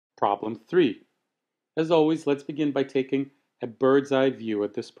Problem 3. As always, let's begin by taking a bird's eye view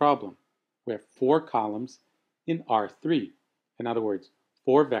at this problem. We have 4 columns in R3. In other words,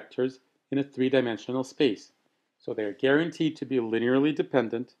 4 vectors in a 3-dimensional space. So they are guaranteed to be linearly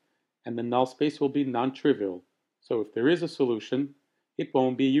dependent, and the null space will be non-trivial. So if there is a solution, it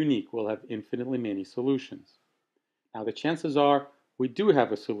won't be unique. We'll have infinitely many solutions. Now the chances are we do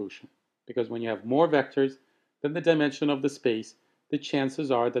have a solution, because when you have more vectors than the dimension of the space, the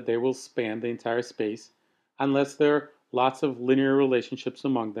chances are that they will span the entire space, unless there are lots of linear relationships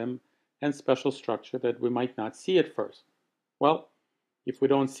among them and special structure that we might not see at first. Well, if we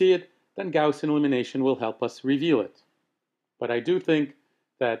don't see it, then Gaussian elimination will help us reveal it. But I do think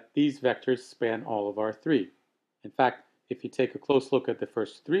that these vectors span all of R3. In fact, if you take a close look at the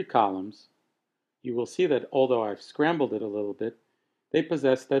first 3 columns, you will see that although I've scrambled it a little bit, they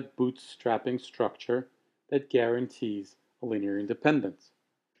possess that bootstrapping structure that guarantees a linear independence.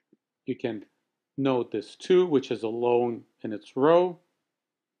 You can note this 2, which is alone in its row.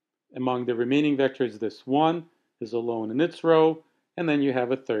 Among the remaining vectors, this 1 is alone in its row, and then you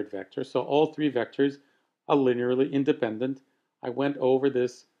have a third vector. So all 3 vectors are linearly independent. I went over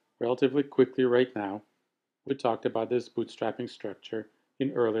this relatively quickly right now. We talked about this bootstrapping structure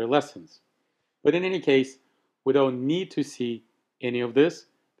in earlier lessons. But in any case, we don't need to see any of this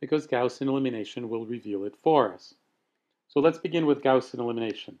because Gaussian elimination will reveal it for us. So let's begin with Gaussian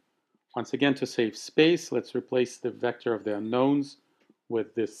elimination. Once again, to save space, let's replace the vector of the unknowns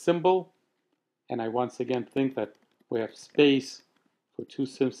with this symbol. And I once again think that we have space for 2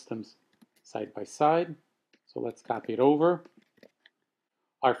 systems side by side. So let's copy it over.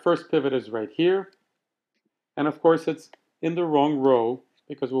 Our first pivot is right here. And of course, it's in the wrong row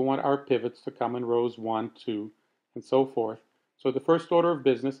because we want our pivots to come in rows 1, 2, and so forth. So the first order of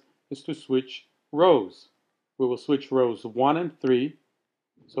business is to switch rows. We will switch rows 1 and 3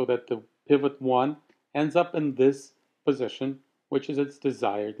 so that the pivot 1 ends up in this position, which is its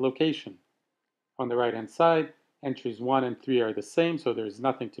desired location. On the right-hand side, entries 1 and 3 are the same, so there's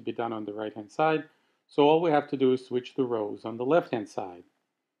nothing to be done on the right-hand side. So all we have to do is switch the rows on the left-hand side.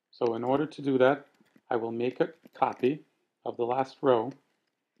 So in order to do that, I will make a copy of the last row,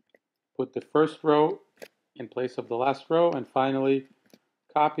 put the first row in place of the last row, and finally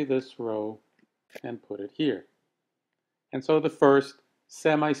copy this row and put it here. And so the first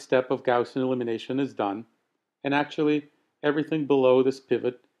semi-step of Gaussian elimination is done, and actually everything below this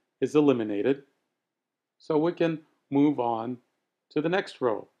pivot is eliminated. So we can move on to the next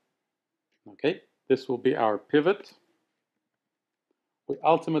row. Okay, this will be our pivot. We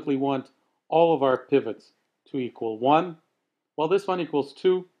ultimately want all of our pivots to equal 1. Well, this one equals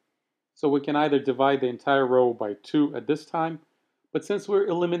 2, so we can either divide the entire row by 2 at this time, but since we're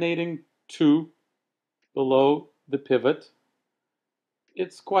eliminating 2 below the pivot,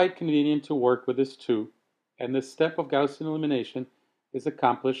 it's quite convenient to work with this 2, and this step of Gaussian elimination is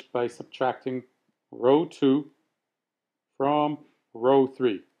accomplished by subtracting row 2 from row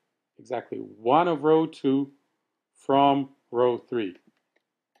 3. Exactly 1 of row 2 from row 3.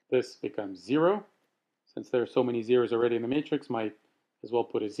 This becomes 0. Since there are so many zeros already in the matrix, might as well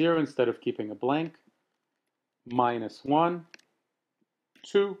put a 0 instead of keeping a blank. Minus 1,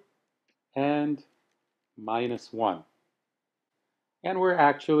 2, and minus 1. And we're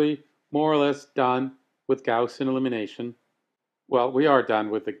actually more or less done with Gaussian elimination. Well, we are done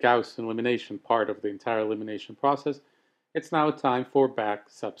with the Gaussian elimination part of the entire elimination process. It's now time for back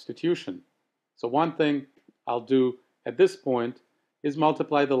substitution. So one thing I'll do at this point is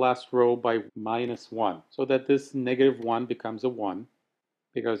multiply the last row by minus 1, so that this negative 1 becomes a 1,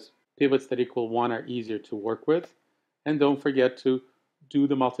 because pivots that equal 1 are easier to work with. And don't forget to do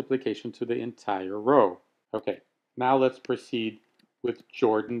the multiplication to the entire row. Okay, now let's proceed with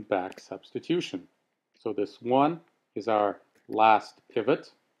Jordan back substitution. So this 1 is our last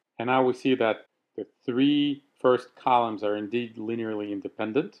pivot, and now we see that the 3 first columns are indeed linearly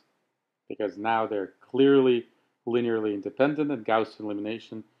independent, because now they're clearly linearly independent, and Gaussian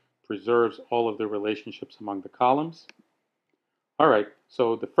elimination preserves all of the relationships among the columns. All right,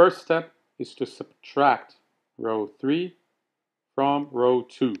 so the first step is to subtract row 3 from row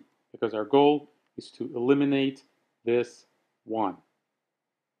 2, because our goal is to eliminate this 1.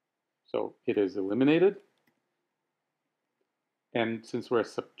 So it is eliminated. And since we're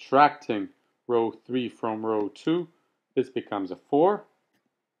subtracting row 3 from row 2, this becomes a 4,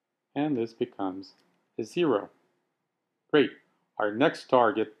 and this becomes a 0. Great. Our next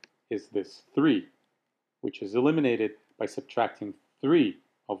target is this 3, which is eliminated by subtracting 3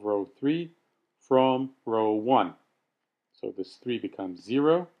 of row 3 from row 1. So this 3 becomes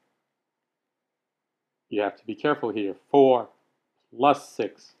 0. You have to be careful here. 4 plus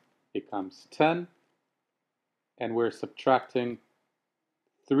 6 becomes 10, and we're subtracting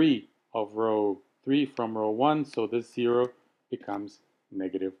 3 of row 3 from row 1, so this 0 becomes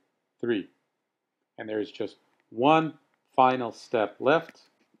negative 3. And there's just one final step left.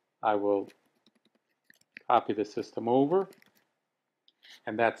 I will copy the system over,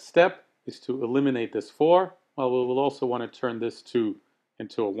 and that step is to eliminate this 4. Well, we will also want to turn this 2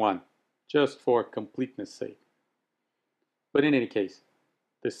 into a 1, just for completeness sake. But in any case,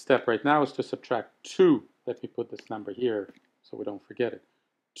 this step right now is to subtract 2. Let me put this number here so we don't forget it.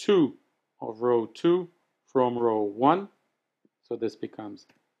 2 of row 2 from row 1. So this becomes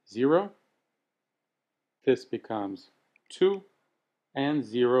 0. This becomes 2. And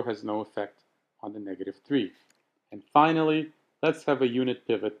 0 has no effect on the negative 3. And finally, let's have a unit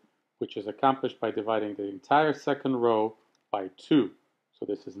pivot, which is accomplished by dividing the entire second row by 2. So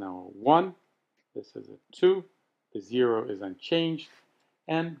this is now a 1. This is a 2. The 0 is unchanged.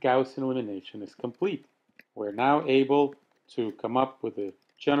 And Gaussian elimination is complete. We're now able to come up with a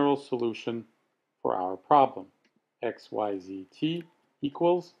general solution for our problem. X, Y, Z, T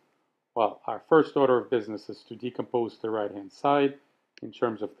equals, well, our first order of business is to decompose the right-hand side in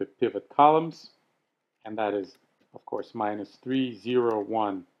terms of the pivot columns, and that is, of course, minus 3, 0,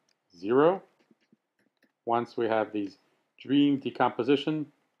 1, 0. Once we have these dream decomposition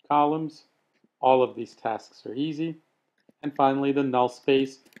columns, all of these tasks are easy. And finally, the null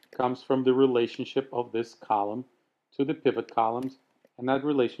space comes from the relationship of this column to the pivot columns, and that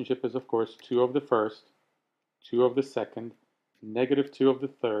relationship is, of course, 2 of the first, 2 of the second, negative 2 of the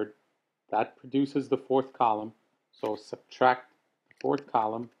third. That produces the fourth column, so subtract the fourth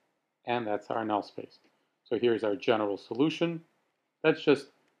column, and that's our null space. So here's our general solution. Let's just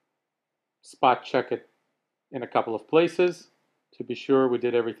spot check it in a couple of places to be sure we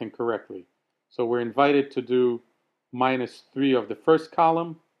did everything correctly. So we're invited to do minus 3 of the first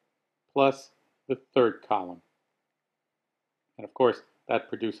column plus the third column. And of course, that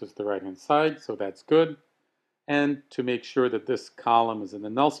produces the right-hand side, so that's good. And to make sure that this column is in the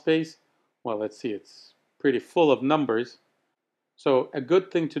null space, well, let's see, it's pretty full of numbers. So a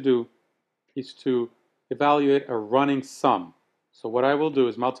good thing to do is to evaluate a running sum. So what I will do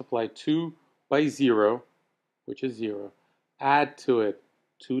is multiply 2 by 0, which is 0, add to it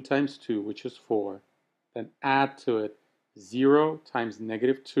 2 times 2, which is 4, then add to it 0 times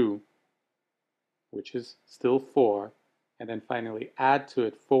negative 2, which is still 4, and then finally add to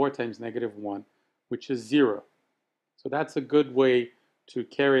it 4 times negative 1, which is 0. So that's a good way to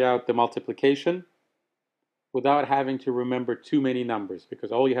carry out the multiplication without having to remember too many numbers,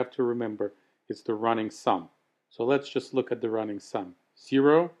 because all you have to remember is the running sum. So let's just look at the running sum.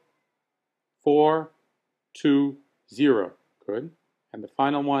 0, 4, 2, 0. Good. And the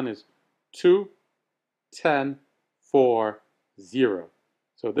final one is 2, 10, 4, 0.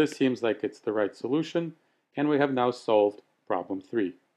 So this seems like it's the right solution, and we have now solved problem 3.